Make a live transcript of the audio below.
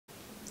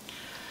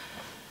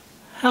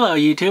Hello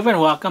YouTube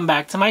and welcome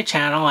back to my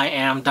channel. I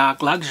am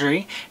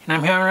docLUXURY and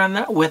I'm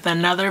here with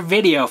another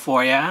video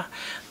for you.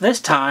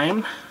 This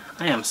time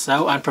I am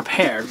so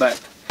unprepared,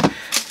 but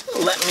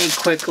let me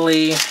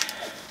quickly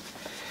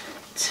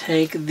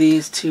take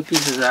these two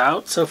pieces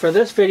out. So for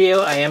this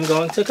video I am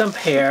going to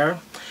compare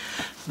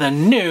the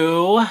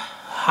new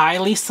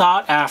highly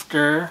sought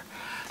after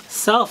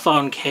cell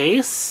phone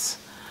case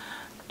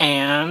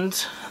and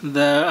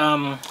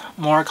the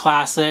more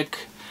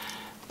classic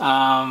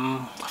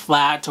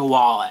flat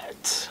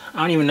wallet. I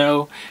don't even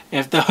know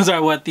if those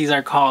are what these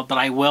are called, but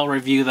I will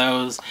review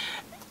those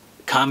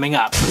coming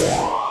up.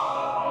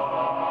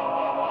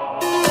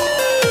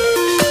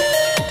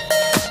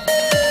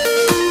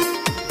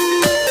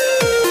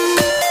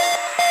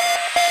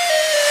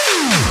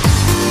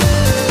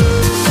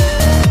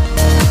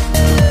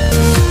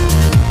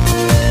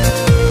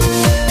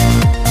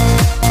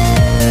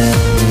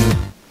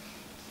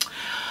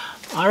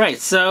 Alright,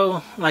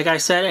 so like I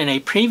said in a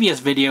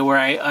previous video where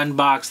I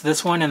unboxed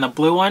this one and the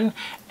blue one,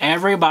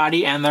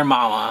 everybody and their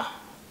mama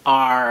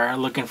are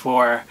looking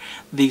for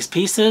these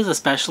pieces,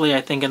 especially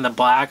I think in the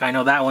black. I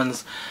know that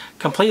one's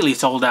completely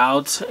sold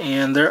out,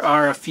 and there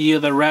are a few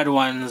of the red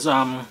ones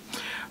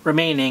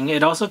remaining.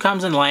 It also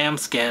comes in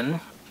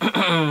lambskin.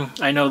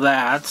 I know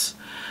that.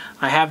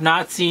 I have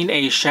not seen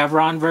a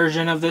chevron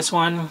version of this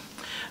one,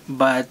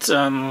 but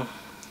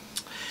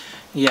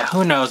yeah,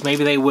 who knows,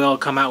 maybe they will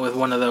come out with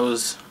one of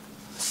those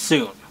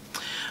soon.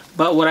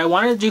 But what I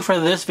wanted to do for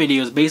this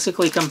video is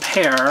basically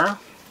compare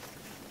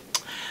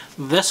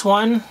this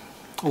one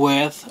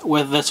with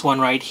this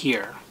one right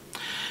here.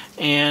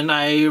 And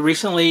I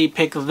recently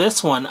picked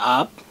this one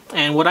up,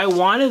 and what I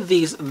wanted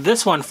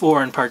this one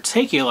for in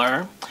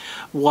particular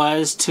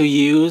was to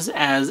use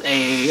as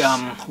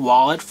a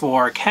wallet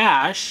for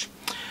cash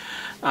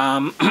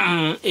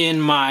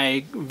in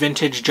my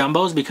vintage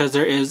jumbos, because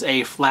there is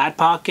a flat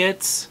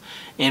pockets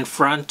in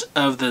front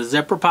of the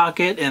zipper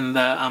pocket in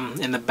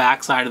the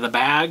back side of the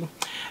bag,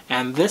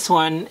 and this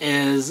one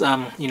is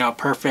you know, a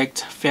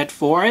perfect fit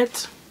for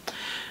it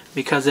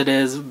because it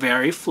is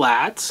very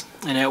flat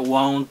and it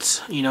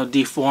won't, you know,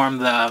 deform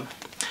the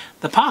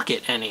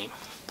pocket any.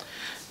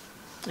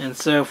 And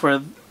so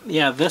for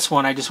this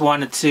one I just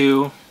wanted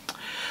to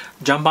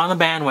jump on the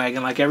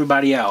bandwagon like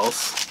everybody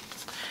else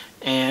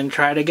and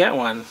try to get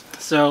one.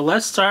 So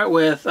let's start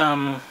with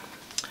how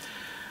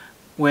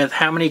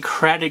many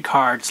credit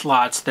card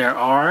slots there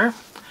are.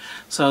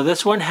 So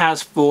this one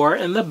has 4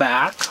 in the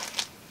back,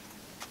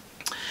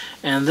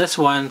 and this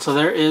one, so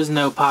there is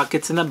no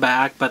pockets in the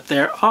back, but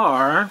there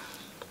are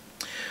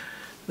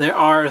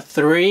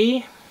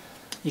 3.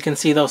 You can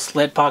see those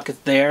slit pockets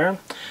there.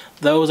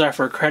 Those are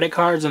for credit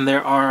cards, and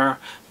there are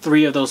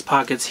 3 of those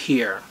pockets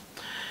here.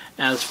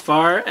 As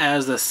far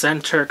as the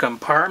center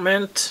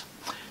compartment,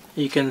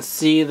 you can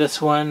see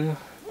this one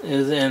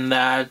is in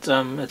that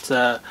it's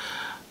a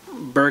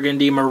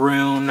burgundy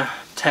maroon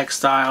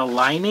textile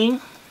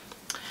lining,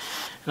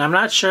 and I'm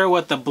not sure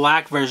what the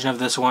black version of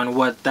this one,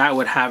 what that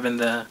would have in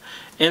the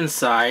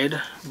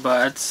inside,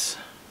 but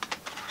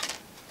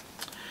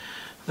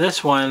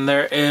this one,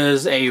 there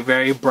is a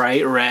very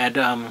bright red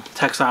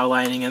textile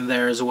lining in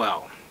there as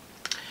well.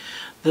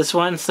 This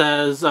one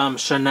says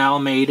Chanel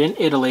made in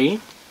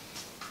Italy,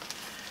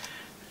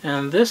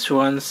 and this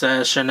one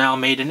says Chanel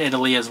made in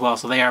Italy as well.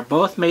 So they are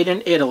both made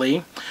in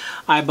Italy.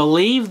 I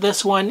believe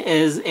this one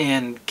is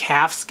in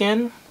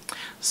calfskin,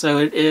 so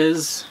it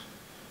is.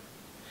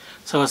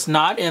 So it's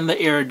not in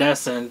the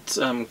iridescent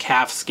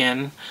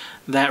calfskin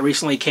that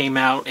recently came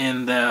out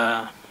in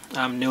the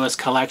newest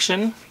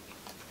collection.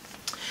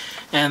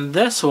 And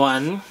this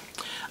one,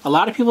 a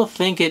lot of people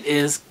think it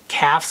is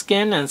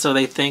calfskin, and so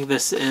they think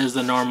this is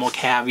the normal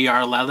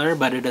caviar leather,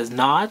 but it is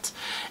not.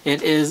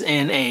 It is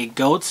in a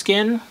goat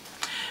skin.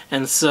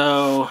 And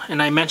so,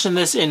 and I mentioned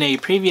this in a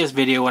previous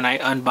video when I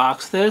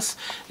unboxed this,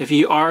 if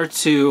you are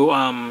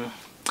to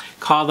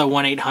call the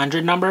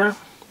 1-800 number,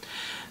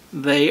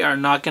 they are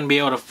not going to be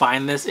able to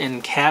find this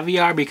in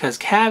caviar, because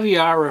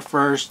caviar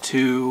refers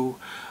to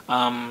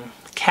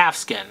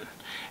calfskin,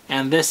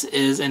 and this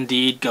is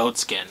indeed goat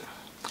skin.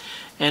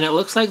 And it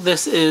looks like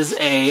this is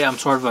a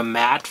sort of a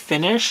matte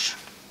finish,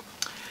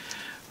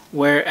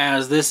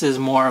 whereas this is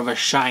more of a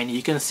shiny.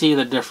 You can see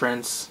the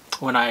difference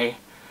when I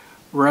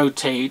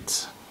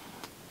rotate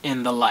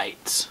in the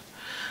light.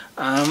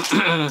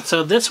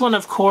 So this one,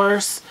 of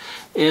course,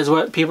 is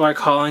what people are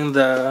calling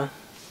the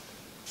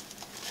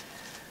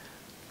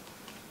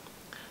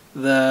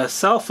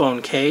cell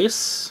phone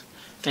case,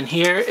 and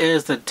here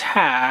is the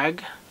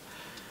tag,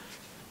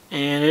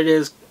 and it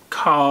is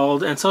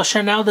called, and so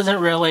Chanel doesn't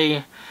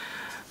really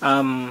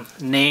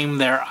name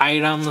their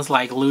items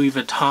like Louis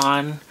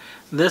Vuitton.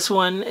 This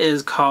one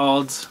is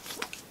called,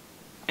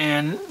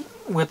 and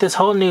with this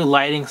whole new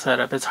lighting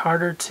setup, it's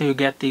harder to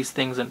get these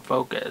things in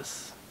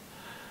focus.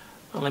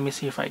 Well, let me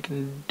see if I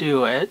can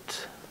do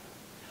it.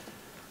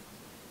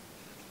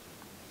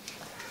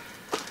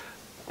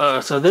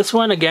 So this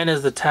one again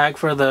is the tag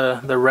for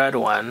the red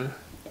one,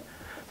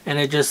 and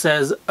it just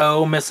says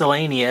 "Oh,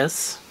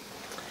 miscellaneous."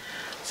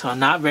 So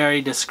not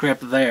very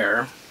descriptive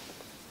there.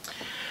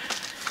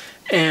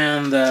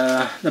 And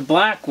the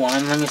black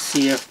one, let me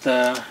see if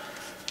the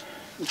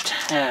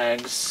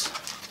tags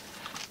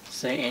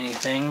say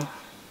anything.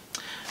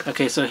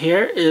 Okay, so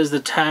here is the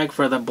tag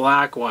for the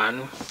black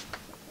one.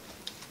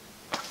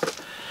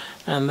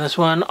 And this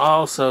one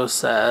also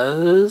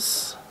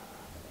says...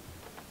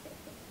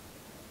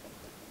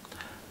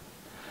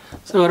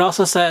 So it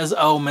also says,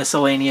 oh,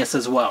 miscellaneous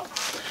as well.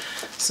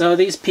 So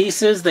these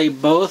pieces, they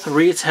both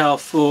retail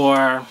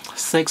for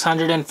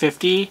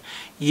 $650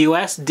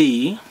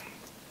 USD.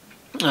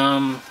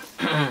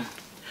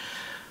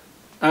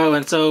 Oh,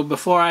 and so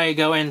before I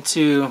go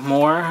into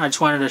more, I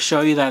just wanted to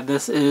show you that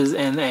this is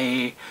in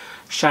a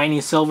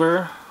shiny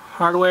silver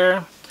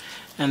hardware,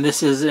 and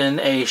this is in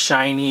a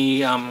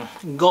shiny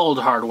gold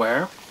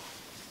hardware.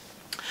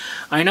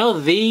 I know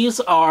these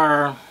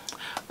are,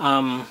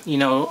 you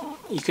know,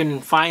 you can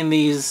find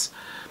these,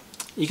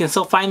 you can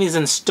still find these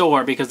in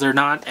store because they're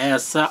not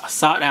as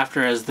sought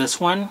after as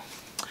this one.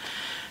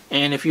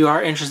 And if you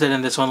are interested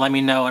in this one, let me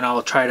know and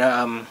I'll try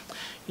to,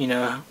 you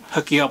know,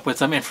 hook you up with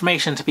some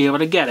information to be able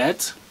to get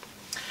it.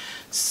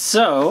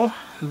 So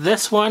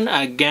this one,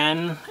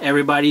 again,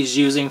 everybody's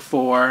using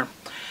for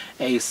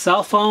a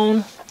cell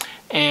phone,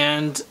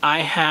 and I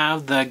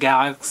have the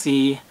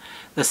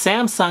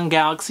Samsung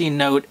Galaxy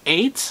Note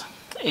 8.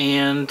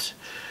 And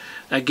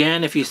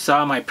again, if you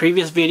saw my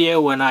previous video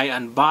when I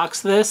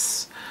unboxed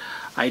this,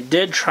 I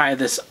did try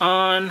this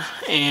on,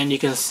 and you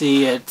can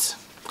see it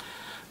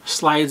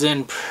slides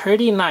in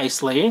pretty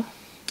nicely.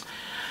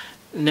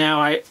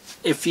 Now it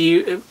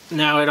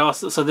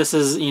also, so this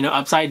is, you know,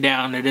 upside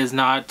down. It is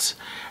not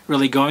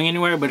really going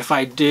anywhere, but if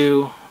I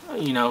do,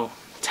 you know,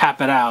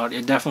 tap it out,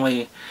 it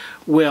definitely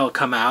will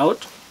come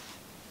out.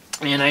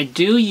 And I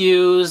do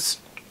use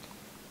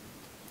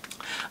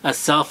a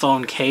cell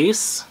phone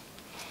case.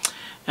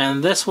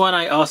 And this one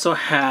I also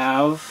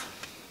have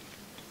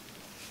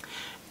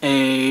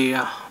a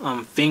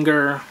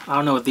finger, I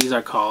don't know what these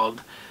are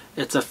called.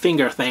 It's a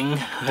finger thing.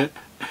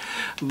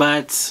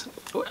 But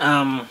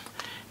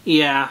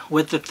yeah,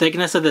 with the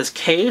thickness of this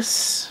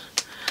case,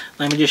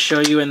 let me just show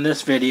you in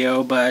this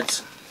video,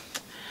 but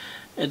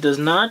it does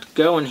not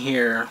go in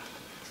here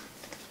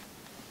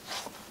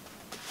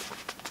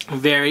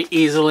very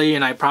easily,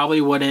 and I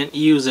probably wouldn't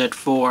use it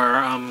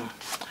for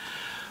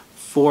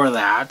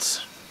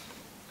that,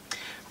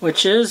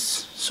 which is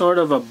sort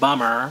of a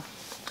bummer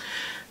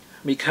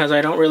because I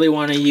don't really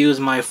want to use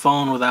my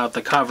phone without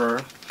the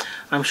cover.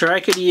 I'm sure I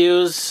could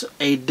use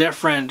a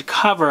different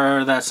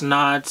cover that's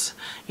not,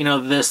 you know,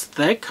 this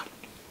thick.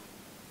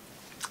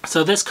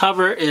 So this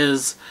cover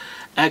is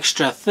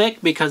extra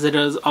thick because it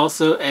is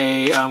also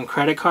a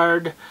credit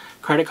card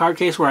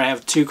case where I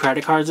have 2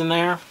 credit cards in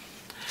there.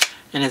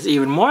 And it's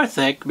even more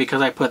thick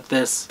because I put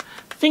this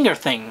finger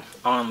thing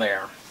on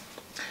there.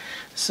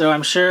 So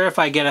I'm sure if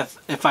I got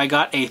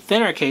a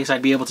thinner case,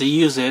 I'd be able to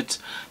use it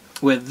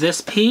with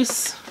this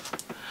piece.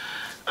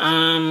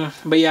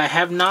 But yeah, I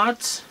have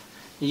not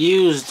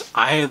used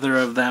either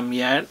of them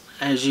yet.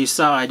 As you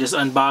saw, I just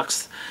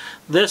unboxed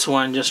this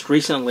one just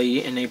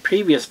recently in a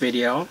previous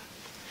video,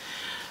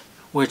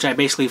 which I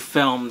basically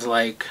filmed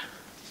like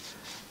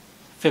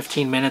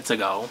 15 minutes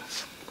ago.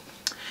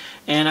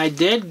 And I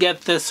did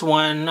get this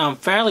one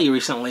fairly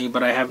recently,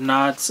 but I have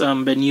not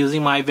been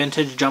using my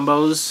vintage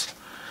jumbos.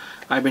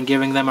 I've been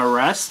giving them a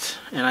rest,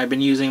 and I've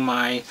been using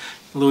my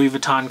Louis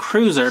Vuitton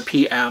Cruiser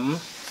PM,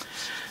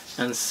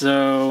 and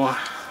so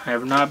I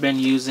have not been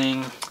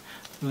using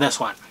this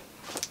one.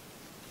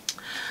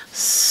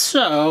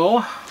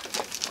 So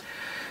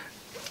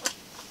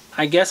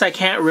I guess I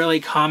can't really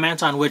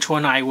comment on which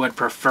one I would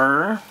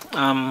prefer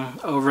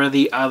over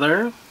the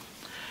other,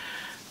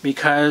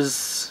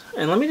 because,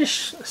 and let me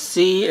just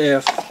see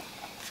if,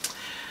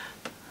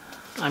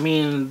 I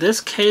mean, this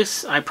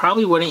case, I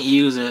probably wouldn't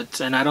use it,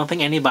 and I don't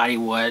think anybody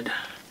would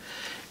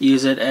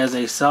use it as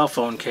a cell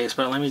phone case,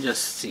 but let me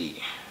just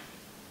see.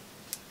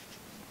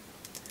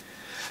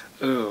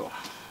 Ooh.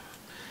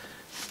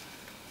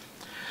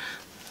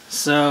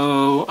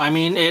 So, I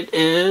mean, it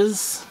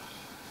is,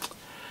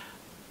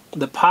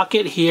 the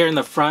pocket here in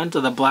the front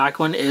of the black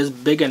one is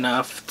big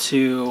enough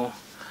to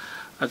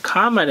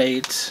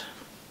accommodate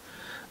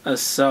a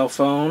cell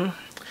phone,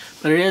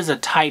 but it is a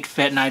tight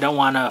fit and I don't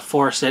want to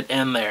force it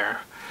in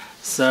there.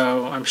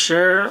 So I'm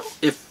sure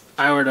if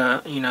I were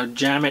to, you know,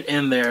 jam it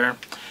in there,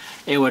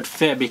 it would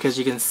fit because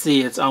you can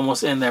see it's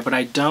almost in there, but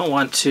I don't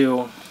want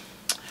to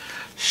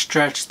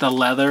stretch the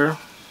leather.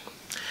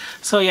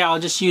 So yeah, I'll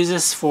just use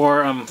this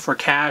for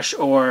cash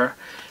or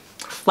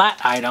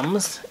flat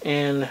items.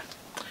 And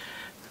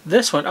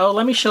this one, oh,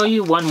 let me show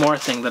you one more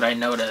thing that I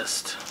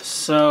noticed.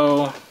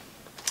 So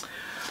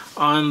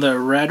on the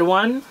red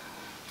one,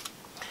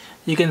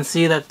 you can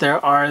see that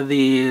there are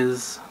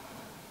these,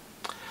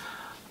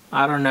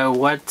 I don't know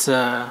what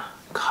to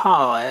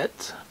call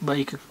it, but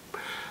you could,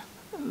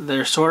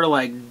 they're sort of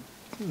like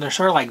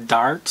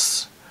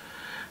darts,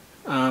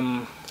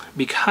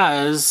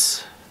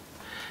 because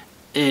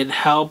it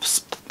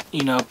helps,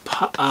 you know,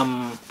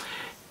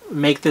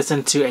 make this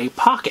into a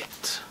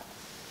pocket.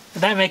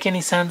 Did that make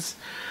any sense?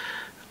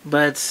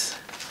 But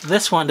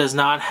this one does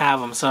not have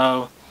them.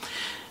 So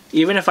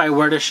even if I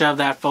were to shove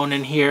that phone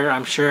in here,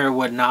 I'm sure it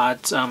would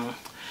not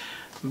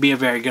be a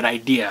very good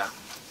idea.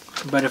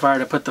 But if I were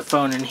to put the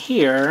phone in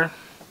here,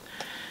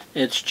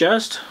 it's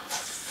just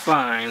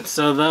fine.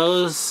 So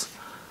those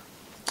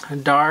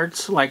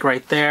darts, like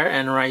right there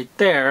and right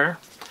there,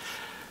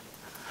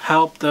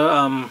 help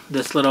the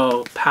this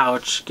little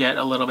pouch get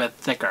a little bit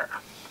thicker.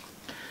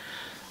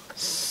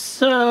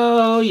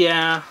 So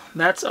yeah,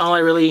 that's all I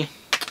really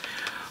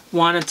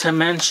wanted to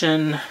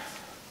mention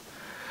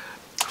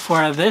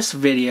for this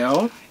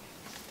video.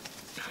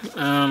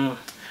 And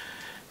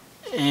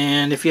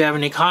if you have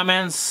any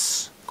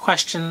comments,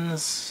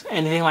 questions,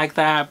 anything like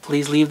that,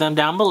 please leave them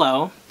down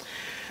below.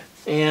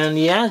 And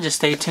yeah, just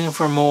stay tuned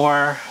for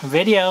more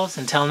videos.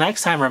 Until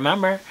next time,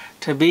 remember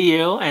to be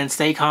you and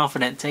stay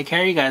confident. Take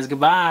care, you guys.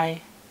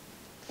 Goodbye.